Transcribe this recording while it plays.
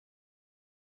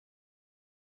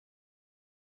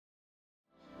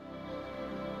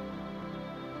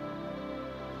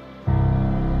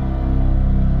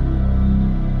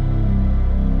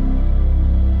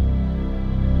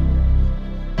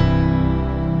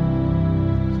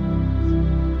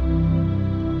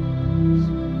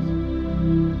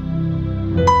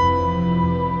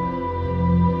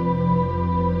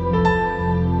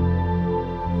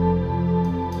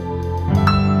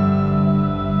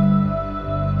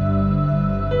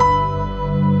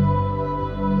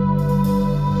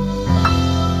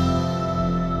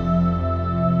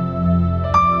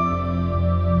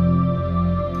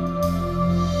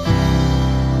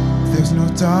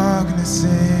what's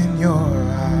in your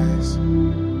eyes.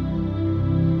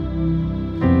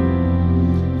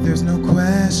 There's no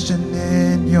question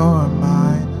in your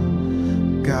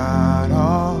mind, God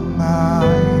Almighty,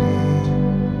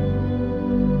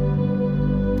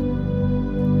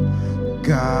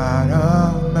 God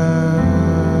of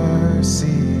mercy.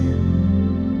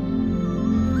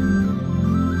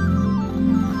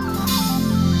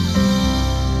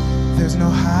 There's no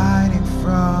hiding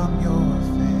from your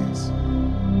face.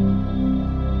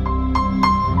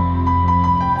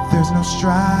 There's no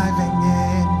striving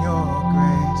in your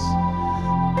grace,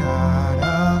 God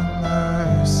of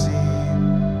mercy,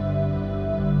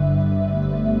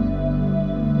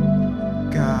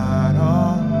 God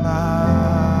Almighty.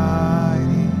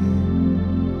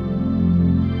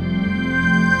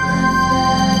 Let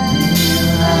there be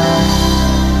light.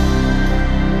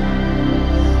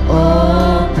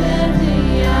 Open the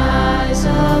eyes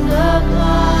of the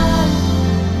blind.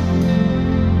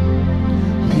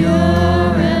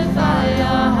 Purify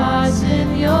our hearts in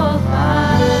your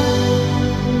fire.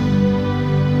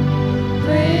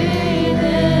 Breathe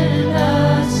in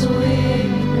us, we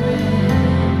pray.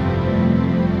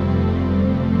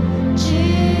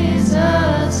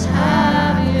 Jesus,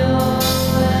 have your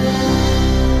way.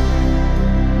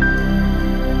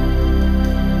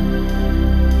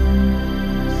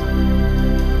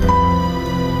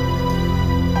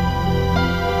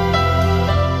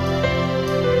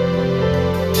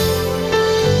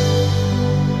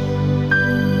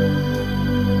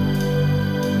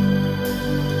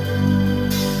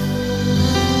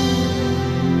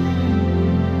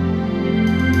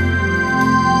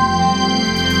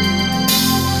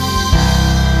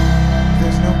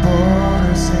 There's no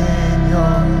borders in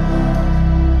your love,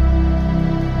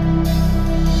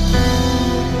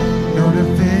 no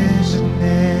division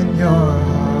in your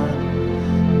heart,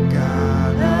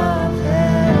 God of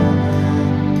heaven,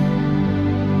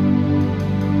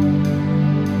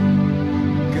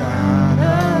 God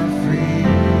of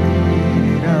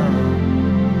freedom.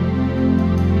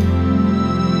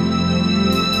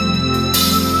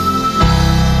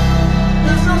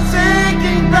 There's no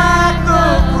taking back the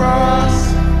cross,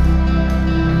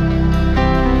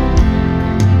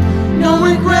 no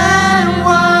regret in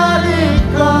what it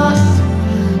cost,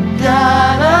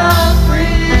 God of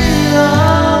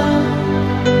freedom,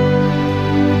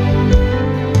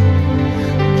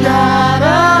 God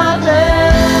of heaven.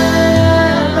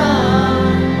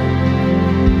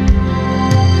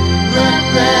 Let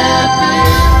there be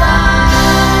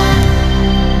light.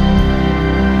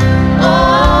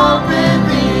 Open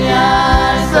the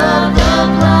eyes of the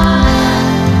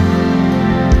blind.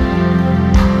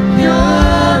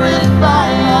 Purify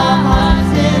our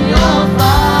hearts in your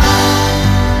fire.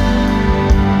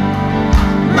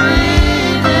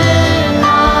 Breathe in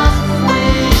us, we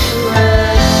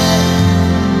pray.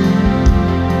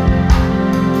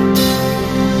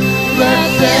 Let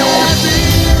there be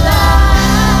light.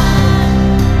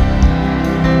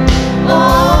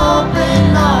 Open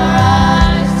our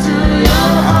eyes to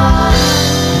your heart.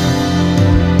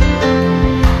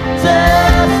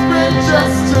 Desperate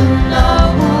just to know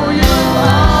who you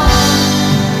are.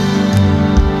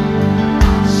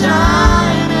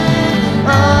 Shine in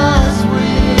us, we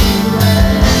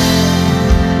pray.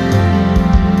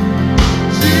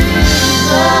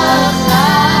 Jesus,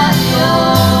 have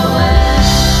your way.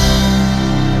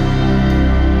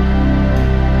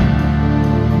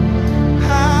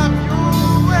 Have your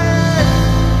way,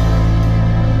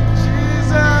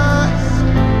 Jesus.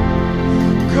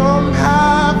 Come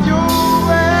have your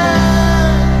way.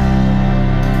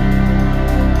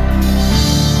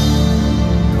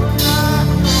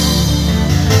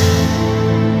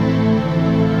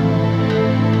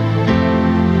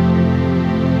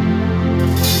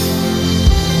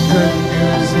 Good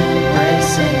news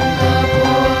embracing the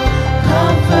poor,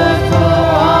 comfort for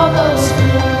all those who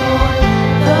mourn,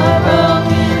 the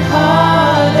broken-hearted.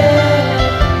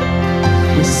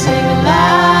 We sing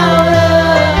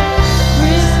louder,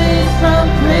 release from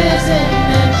prison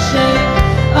and shame,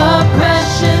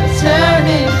 oppression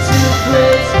turning to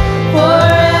praise for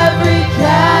every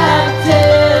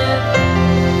captive.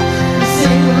 We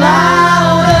sing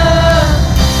louder,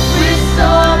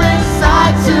 restoring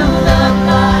sight to the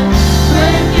blind,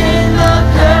 breaking the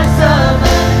curse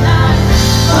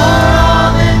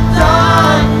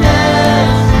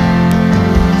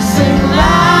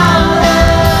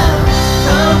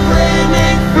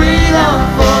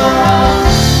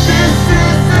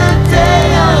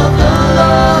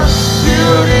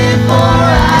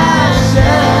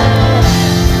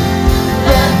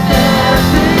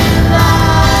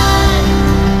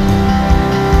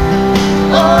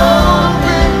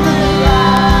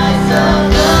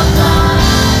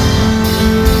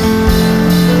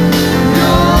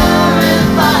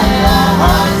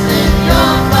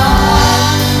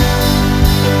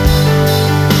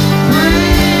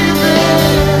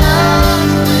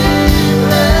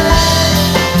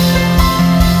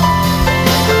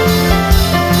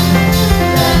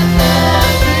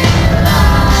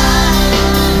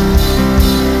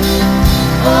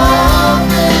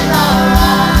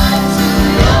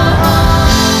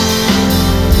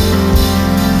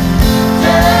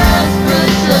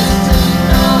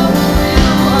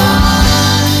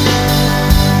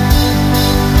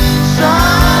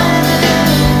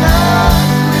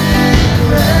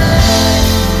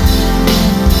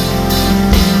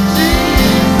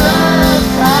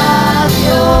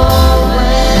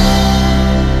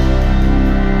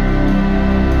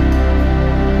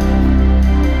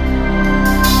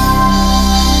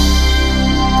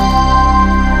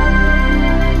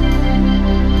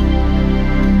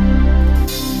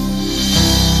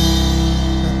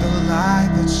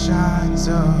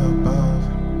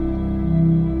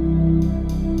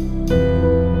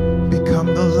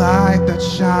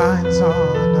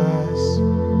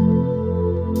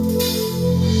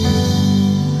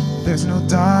There's no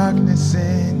darkness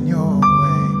in your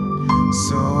way,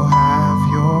 so have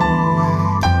your way.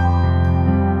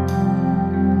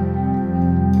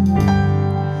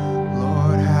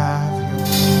 Lord, have your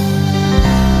way.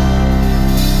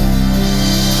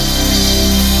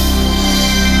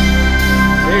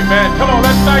 Amen. Come on,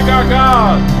 let's thank our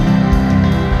God.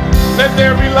 Let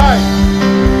there be light.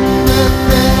 Let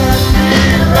there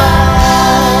be light.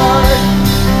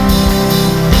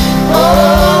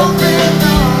 Open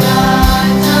the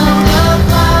light of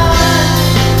the light.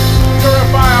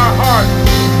 Purify our hearts.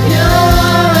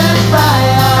 Purify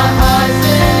our hearts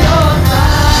in your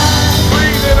light.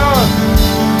 Breathe in us.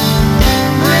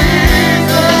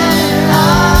 Breathe in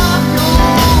our new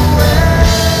way.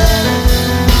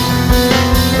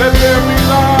 Let there be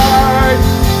light.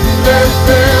 Let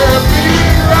there be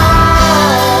light.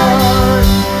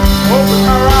 Open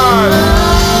our eyes.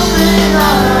 Open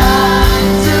our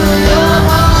eyes to your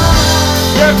heart.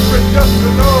 Desperate just to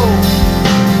know.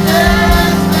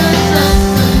 Desperate just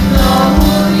to know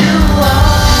who you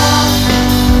are.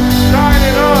 Shine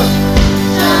in us.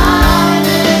 Shine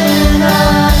in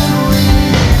us, we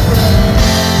pray.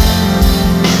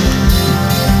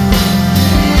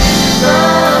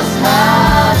 Jesus,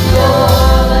 have your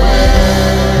way.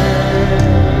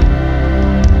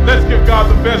 Let's give God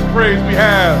the best praise we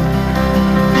have.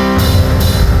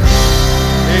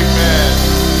 Amen.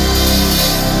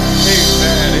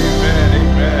 Amen. Amen.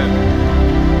 Amen.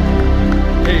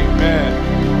 Amen.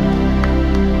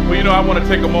 Well, you know, I want to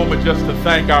take a moment just to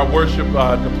thank our worship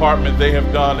department. They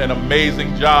have done an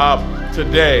amazing job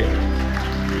today.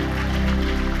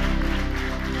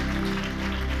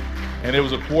 And it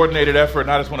was a coordinated effort,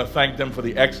 and I just want to thank them for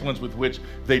the excellence with which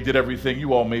they did everything.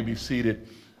 You all may be seated.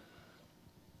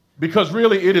 Because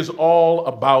really, it is all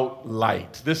about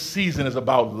light. This season is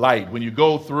about light. When you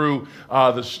go through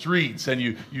the streets and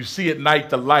you see at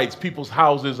night the lights, people's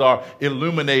houses are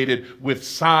illuminated with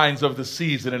signs of the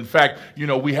season. In fact, you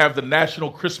know, we have the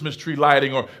National Christmas Tree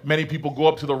Lighting, or many people go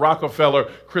up to the Rockefeller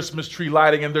Christmas Tree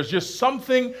Lighting, and there's just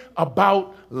something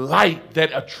about light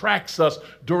that attracts us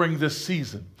during this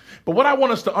season. But what I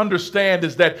want us to understand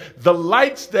is that the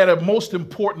lights that are most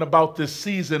important about this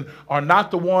season are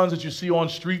not the ones that you see on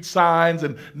street signs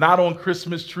and not on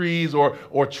Christmas trees or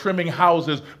trimming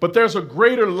houses, but there's a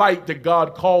greater light that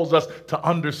God calls us to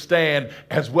understand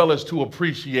as well as to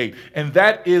appreciate. And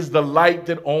that is the light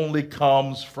that only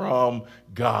comes from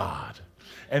God.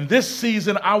 And this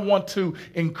season, I want to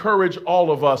encourage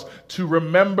all of us to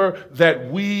remember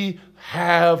that we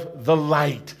have the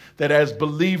light, that as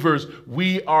believers,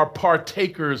 we are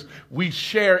partakers. We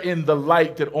share in the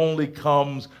light that only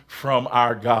comes from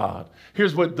our God.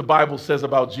 Here's what the Bible says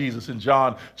about Jesus in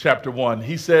John chapter 1.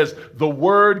 He says, the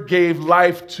Word gave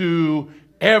life to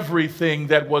everything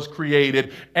that was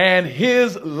created, and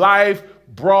his life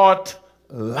brought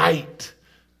light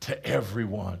to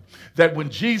everyone. That when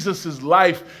Jesus'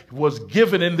 life was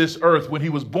given in this earth, when he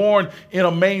was born in a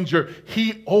manger,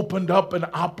 he opened up an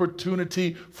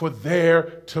opportunity for there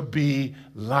to be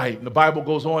light. And the Bible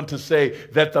goes on to say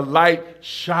that the light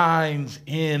shines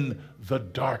in the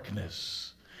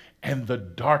darkness, and the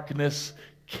darkness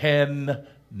can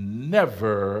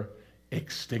never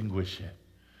extinguish it.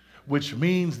 Which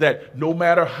means that no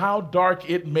matter how dark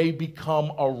it may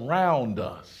become around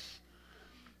us,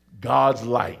 God's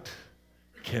light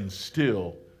can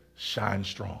still shine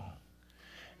strong.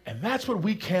 And that's what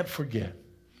we can't forget.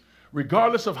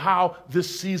 Regardless of how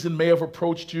this season may have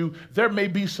approached you, there may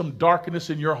be some darkness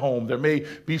in your home. There may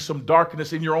be some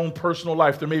darkness in your own personal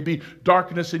life. There may be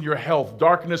darkness in your health,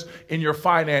 darkness in your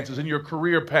finances, in your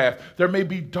career path. There may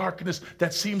be darkness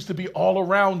that seems to be all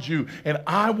around you. And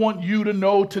I want you to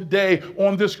know today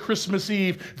on this Christmas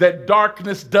Eve that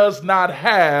darkness does not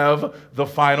have the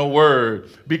final word,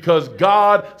 because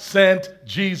God sent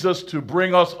Jesus to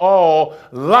bring us all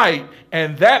light,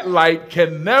 and that light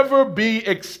can never be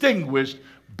extinguished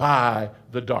by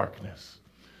the darkness.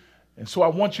 And so I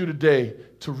want you today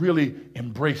to really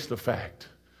embrace the fact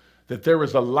that there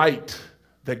is a light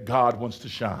that God wants to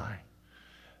shine,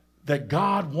 that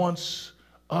God wants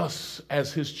us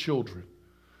as his children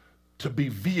to be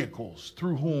vehicles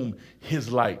through whom his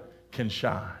light can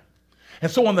shine. And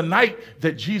so on the night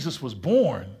that Jesus was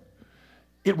born,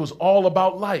 it was all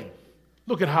about light.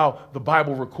 Look at how the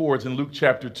Bible records in Luke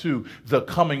chapter 2 the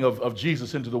coming of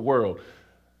Jesus into the world.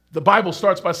 The Bible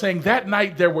starts by saying that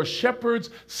night there were shepherds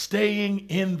staying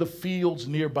in the fields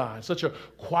nearby. Such a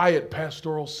quiet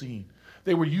pastoral scene.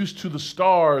 They were used to the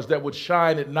stars that would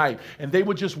shine at night, and they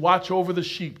would just watch over the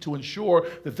sheep to ensure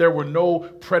that there were no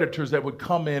predators that would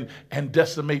come in and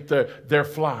decimate their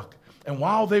flock. And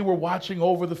while they were watching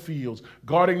over the fields,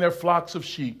 guarding their flocks of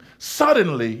sheep,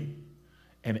 suddenly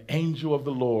an angel of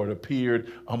the Lord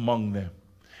appeared among them,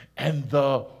 and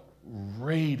the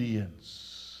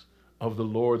radiance of the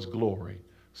Lord's glory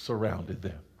surrounded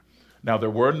them. Now, there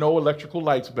were no electrical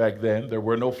lights back then. There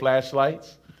were no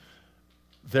flashlights.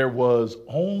 There was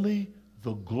only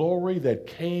the glory that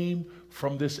came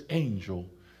from this angel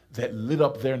that lit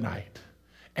up their night.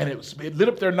 And it lit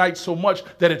up their night so much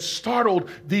that it startled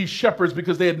these shepherds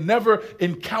because they had never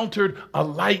encountered a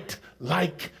light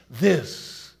like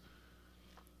this.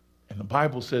 And the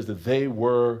Bible says that they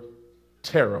were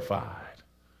terrified,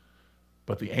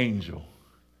 but the angel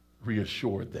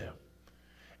reassured them.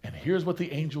 And here's what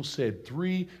the angel said,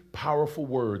 3 powerful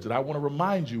words that I want to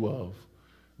remind you of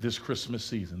this Christmas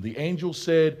season. The angel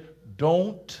said,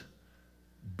 "Don't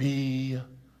be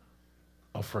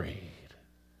afraid."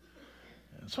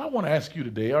 And so I want to ask you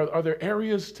today, are there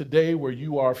areas today where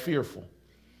you are fearful?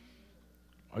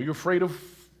 Are you afraid of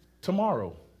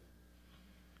tomorrow?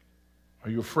 Are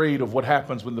you afraid of what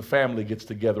happens when the family gets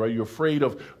together? Are you afraid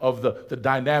of the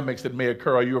dynamics that may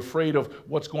occur? Are you afraid of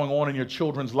what's going on in your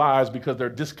children's lives because they're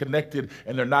disconnected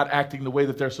and they're not acting the way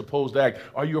that they're supposed to act?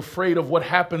 Are you afraid of what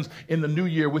happens in the new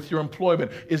year with your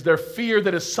employment? Is there fear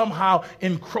that is somehow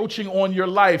encroaching on your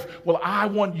life? Well, I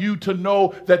want you to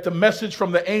know that the message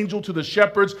from the angel to the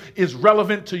shepherds is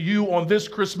relevant to you on this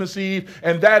Christmas Eve,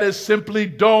 and that is simply,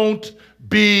 don't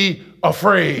be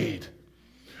afraid.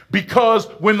 Because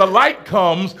when the light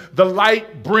comes, the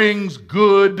light brings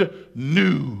good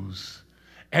news.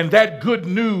 And that good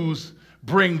news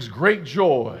brings great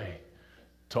joy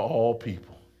to all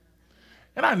people.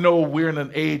 And I know we're in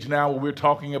an age now where we're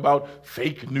talking about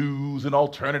fake news and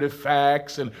alternative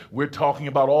facts, and we're talking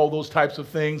about all those types of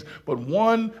things. But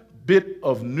one bit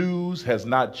of news has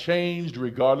not changed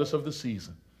regardless of the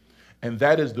season. And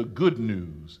that is the good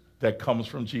news that comes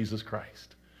from Jesus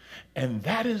Christ. And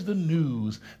that is the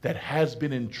news that has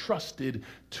been entrusted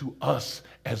to us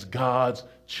as God's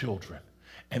children.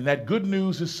 And that good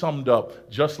news is summed up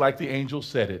just like the angel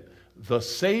said it. The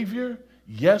Savior,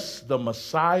 yes, the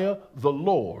Messiah, the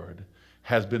Lord,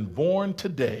 has been born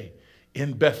today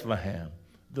in Bethlehem,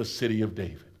 the city of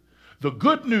David. The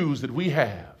good news that we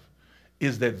have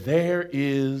is that there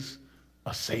is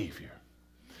a Savior.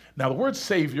 Now, the word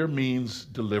Savior means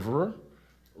deliverer,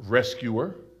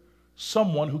 rescuer,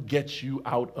 someone who gets you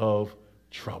out of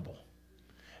trouble.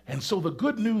 And so the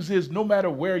good news is, no matter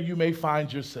where you may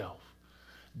find yourself,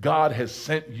 God has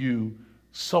sent you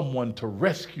someone to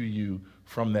rescue you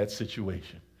from that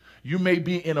situation. You may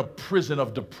be in a prison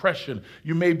of depression.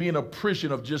 You may be in a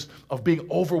prison of being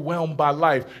overwhelmed by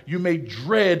life. You may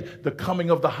dread the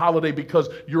coming of the holiday because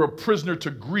you're a prisoner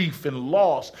to grief and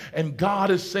loss. And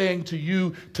God is saying to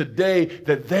you today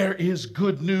that there is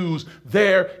good news.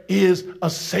 There is a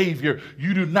Savior.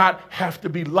 You do not have to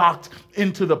be locked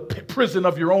into the prison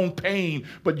of your own pain,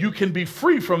 but you can be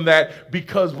free from that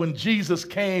because when Jesus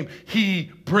came,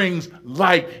 He brings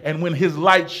light. And when His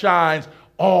light shines,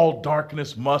 all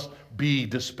darkness must be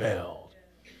dispelled.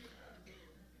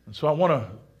 And so I want to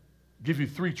give you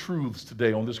 3 truths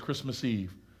today on this Christmas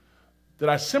Eve that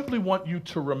I simply want you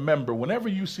to remember whenever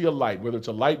you see a light, whether it's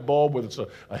a light bulb, whether it's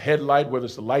a headlight, whether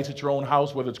it's the lights at your own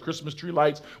house, whether it's Christmas tree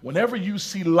lights. Whenever you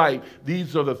see light,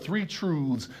 these are the 3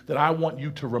 truths that I want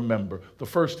you to remember. The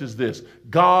first is this: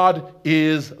 God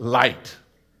is light.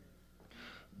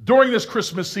 During this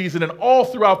Christmas season and all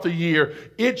throughout the year,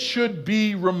 it should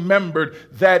be remembered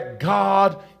that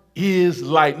God is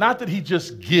light. Not that He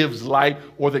just gives light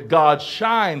or that God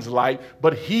shines light,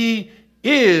 but He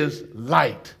is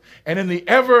light. And in the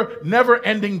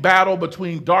never-ending battle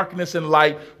between darkness and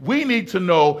light, we need to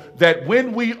know that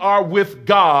when we are with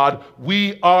God,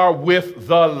 we are with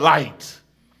the light.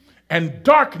 And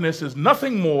darkness is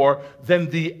nothing more than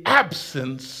the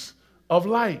absence of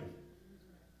light.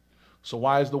 So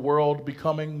why is the world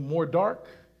becoming more dark?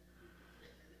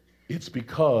 It's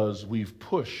because we've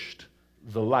pushed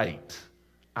the light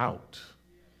out.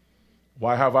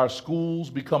 Why have our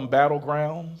schools become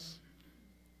battlegrounds?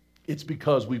 It's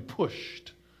because we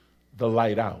pushed the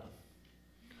light out.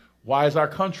 Why is our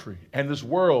country and this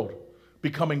world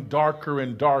becoming darker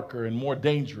and darker and more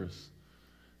dangerous?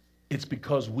 It's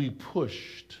because we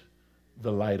pushed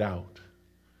the light out.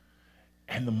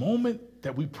 And the moment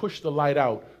that we push the light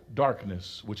out,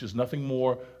 darkness, which is nothing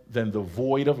more than the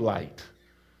void of light,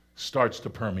 starts to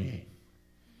permeate.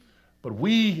 But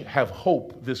we have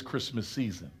hope this Christmas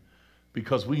season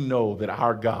because we know that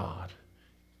our God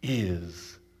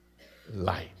is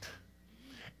light.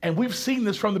 And we've seen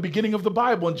this from the beginning of the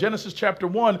Bible. In Genesis chapter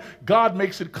 1, God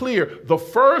makes it clear the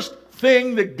first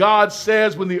thing that God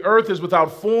says when the earth is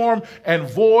without form and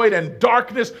void and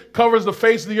darkness covers the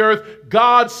face of the earth,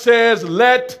 God says,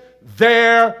 let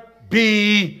there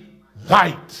be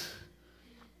light.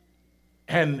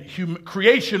 And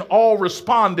creation all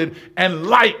responded, and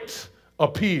light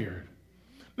appeared.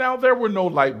 Now, there were no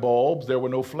light bulbs, there were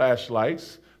no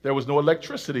flashlights, there was no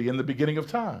electricity in the beginning of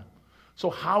time. So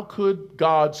how could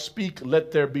God speak,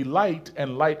 let there be light,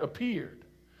 and light appeared?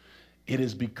 It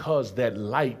is because that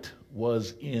light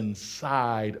was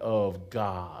inside of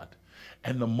God.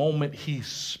 And the moment he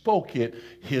spoke it,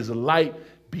 his light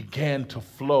began to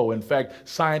flow. In fact,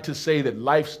 scientists say that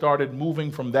life started moving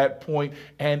from that point,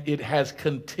 and it has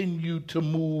continued to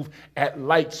move at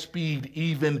light speed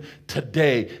even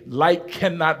today. Light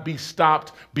cannot be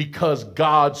stopped because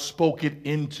God spoke it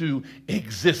into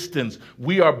existence.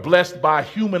 We are blessed by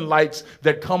human lights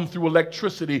that come through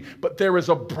electricity, but there is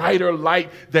a brighter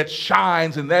light that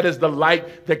shines, and that is the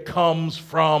light that comes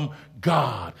from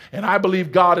God. And I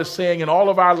believe God is saying in all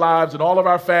of our lives and all of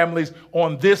our families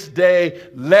on this day,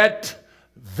 let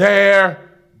there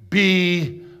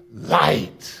be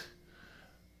light,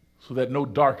 so that no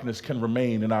darkness can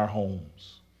remain in our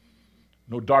homes.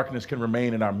 No darkness can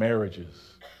remain in our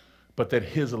marriages, but that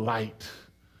his light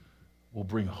will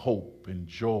bring hope and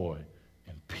joy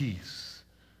and peace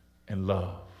and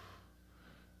love.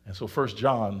 And so 1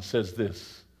 John says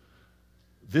this.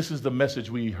 This is the message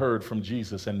we heard from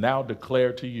Jesus and now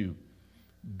declare to you.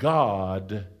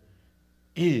 God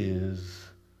is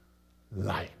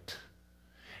light,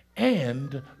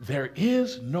 and there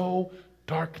is no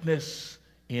darkness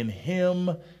in him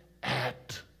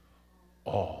at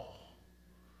all.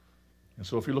 And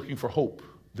so if you're looking for hope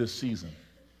this season,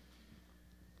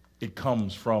 it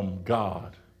comes from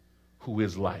God, who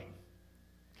is light.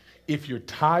 If you're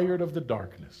tired of the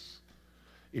darkness,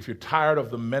 if you're tired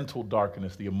of the mental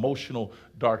darkness, the emotional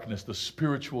darkness, the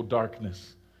spiritual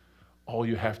darkness, all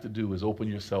you have to do is open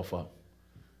yourself up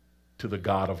to the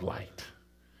God of light,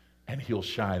 and he'll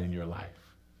shine in your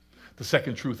life. The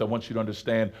second truth I want you to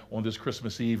understand on this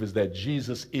Christmas Eve is that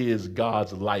Jesus is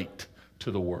God's light to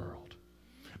the world.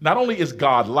 Not only is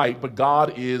God light, but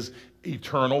God is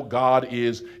eternal, God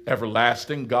is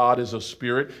everlasting, God is a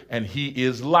spirit, and he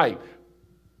is light.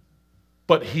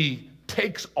 But he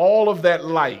takes all of that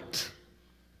light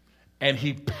and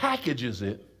he packages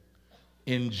it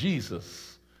in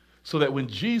Jesus, so that when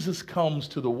Jesus comes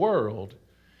to the world,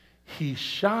 he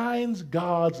shines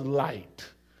God's light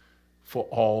for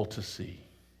all to see.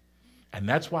 And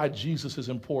that's why Jesus is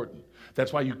important.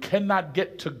 That's why you cannot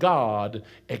get to God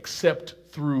except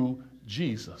through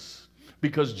Jesus,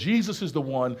 because Jesus is the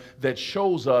one that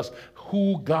shows us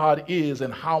who God is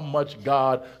and how much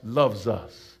God loves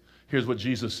us. Here's what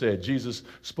Jesus said. Jesus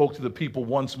spoke to the people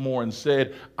once more and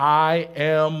said, I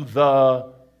am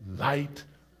the light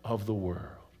of the world.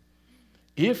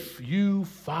 If you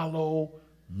follow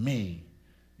me,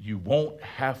 you won't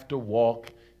have to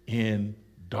walk in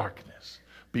darkness,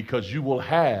 because you will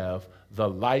have the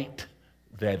light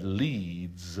that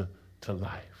leads to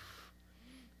life.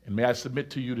 And may I submit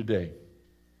to you today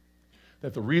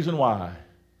that the reason why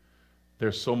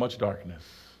there's so much darkness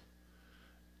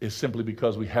is simply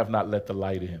because we have not let the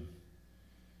light in.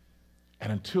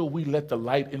 And until we let the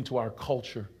light into our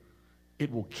culture,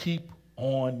 it will keep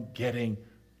on getting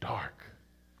dark.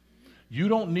 You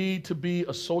don't need to be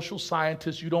a social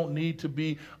scientist. You don't need to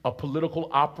be a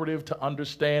political operative to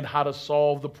understand how to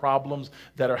solve the problems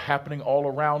that are happening all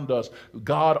around us.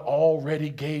 God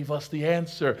already gave us the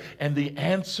answer, and the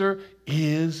answer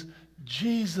is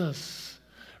Jesus.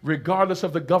 Regardless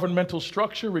of the governmental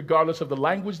structure, regardless of the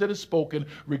language that is spoken,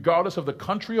 regardless of the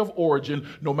country of origin,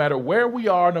 no matter where we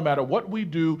are, no matter what we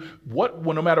do,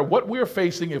 no matter what we're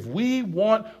facing, if we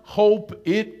want hope,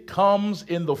 it comes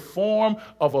in the form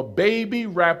of a baby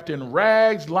wrapped in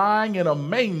rags, lying in a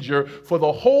manger, for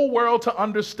the whole world to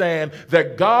understand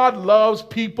that God loves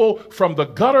people from the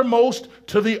guttermost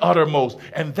to the uttermost.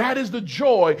 And that is the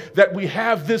joy that we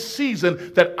have this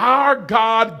season, that our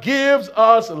God gives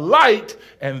us light,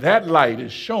 and that light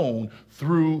is shown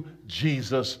through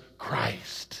Jesus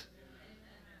Christ.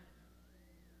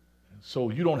 So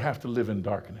you don't have to live in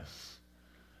darkness.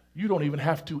 You don't even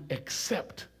have to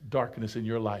accept darkness in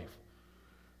your life.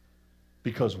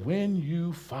 Because when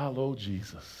you follow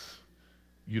Jesus,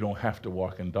 you don't have to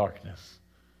walk in darkness,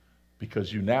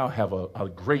 because you now have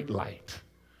a great light.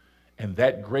 And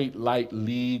that great light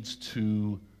leads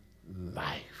to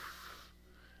life.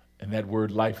 And that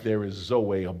word life there is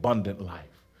Zoe, abundant life.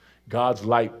 God's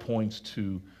light points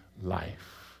to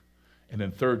life. And then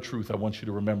third truth I want you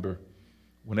to remember,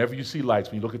 whenever you see lights,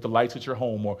 when you look at the lights at your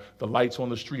home or the lights on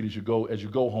the street as you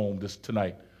go home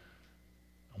tonight,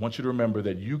 I want you to remember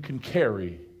that you can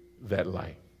carry that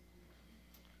light.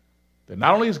 That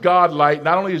not only is God light,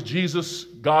 not only is Jesus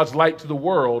God's light to the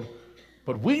world,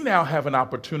 but we now have an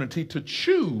opportunity to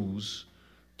choose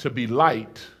to be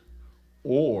light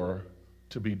or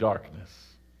to be darkness.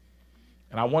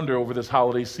 And I wonder over this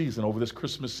holiday season, over this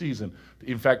Christmas season,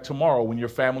 in fact, tomorrow when your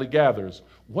family gathers,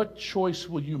 what choice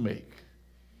will you make?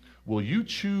 Will you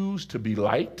choose to be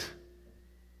light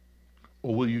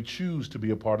or will you choose to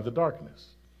be a part of the darkness?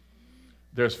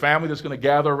 There's family that's going to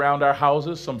gather around our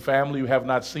houses, some family you have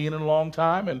not seen in a long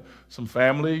time, and some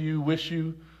family you wish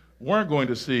you weren't going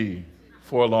to see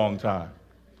for a long time.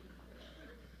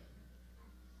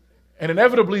 And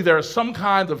inevitably, there are some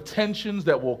kinds of tensions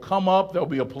that will come up. There'll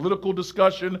be a political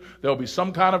discussion. There'll be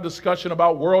some kind of discussion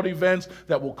about world events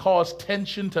that will cause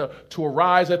tension to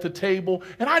arise at the table.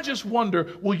 And I just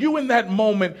wonder, will you in that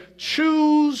moment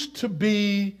choose to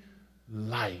be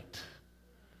light?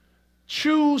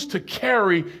 Choose to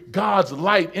carry God's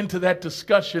light into that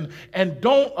discussion and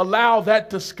don't allow that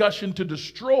discussion to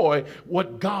destroy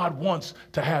what God wants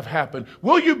to have happen.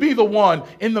 Will you be the one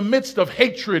in the midst of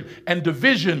hatred and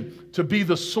division to be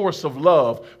the source of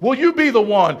love? Will you be the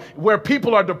one where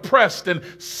people are depressed and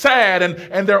sad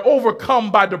and they're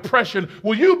overcome by depression?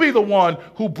 Will you be the one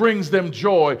who brings them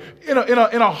joy? In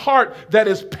a heart that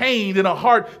is pained, in a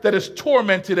heart that is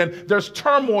tormented and there's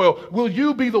turmoil, will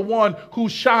you be the one who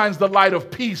shines the light of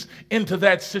peace into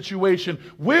that situation?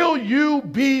 Will you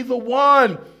be the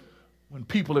one when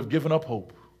people have given up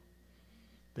hope,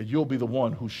 that you'll be the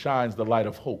one who shines the light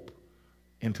of hope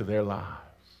into their lives?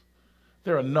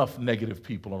 There are enough negative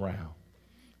people around.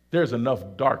 There's enough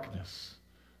darkness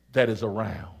that is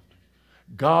around.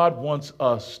 God wants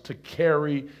us to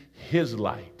carry his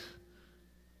light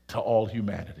to all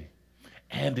humanity.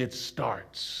 And it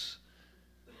starts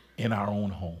in our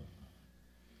own home.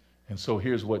 And so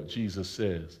here's what Jesus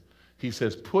says. He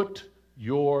says, put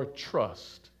your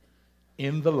trust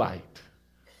in the light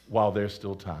while there's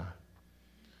still time.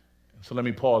 So let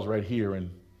me pause right here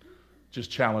and just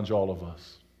challenge all of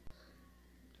us.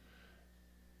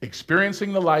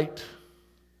 Experiencing the light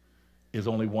is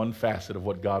only one facet of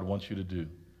what God wants you to do.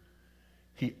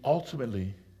 He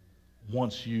ultimately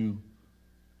wants you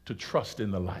to trust in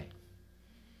the light.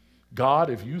 God,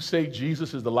 if you say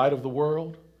Jesus is the light of the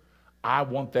world, I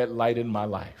want that light in my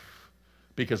life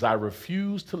because I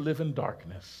refuse to live in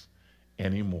darkness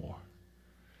anymore.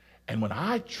 And when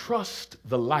I trust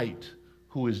the light,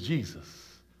 who is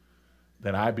Jesus,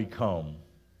 then I become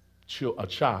a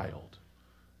child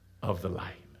of the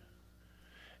light.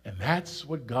 And that's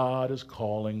what God is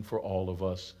calling for all of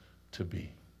us to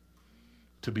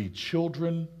be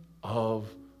children of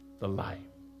the light.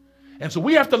 And so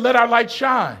we have to let our light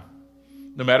shine.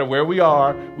 No matter where we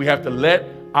are, we have to let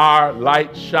our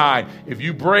light shine. If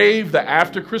you brave the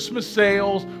after Christmas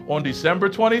sales on December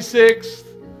 26th,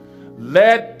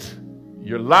 let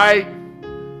your light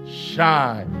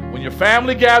shine. When your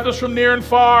family gathers from near and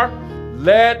far,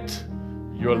 let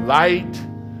your light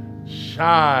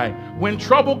shine. When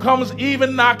trouble comes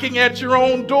even knocking at your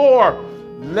own door,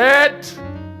 let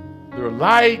your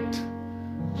light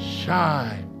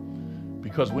shine.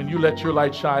 Because when you let your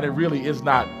light shine, it really is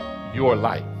not your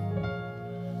light.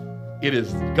 It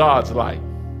is God's light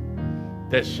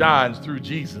that shines through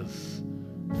Jesus,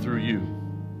 through you.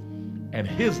 And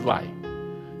his light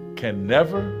can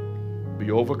never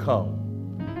be overcome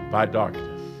by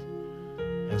darkness.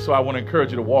 And so I want to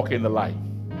encourage you to walk in the light.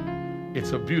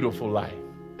 It's a beautiful light.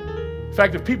 In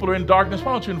fact, if people are in darkness,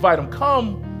 why don't you invite them?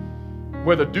 Come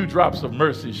where the dewdrops of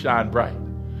mercy shine bright.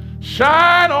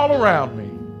 Shine all around me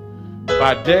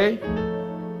by day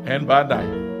and by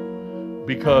night,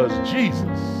 because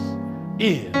Jesus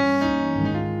is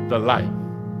the light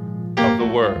of the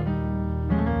world.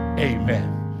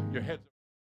 Amen.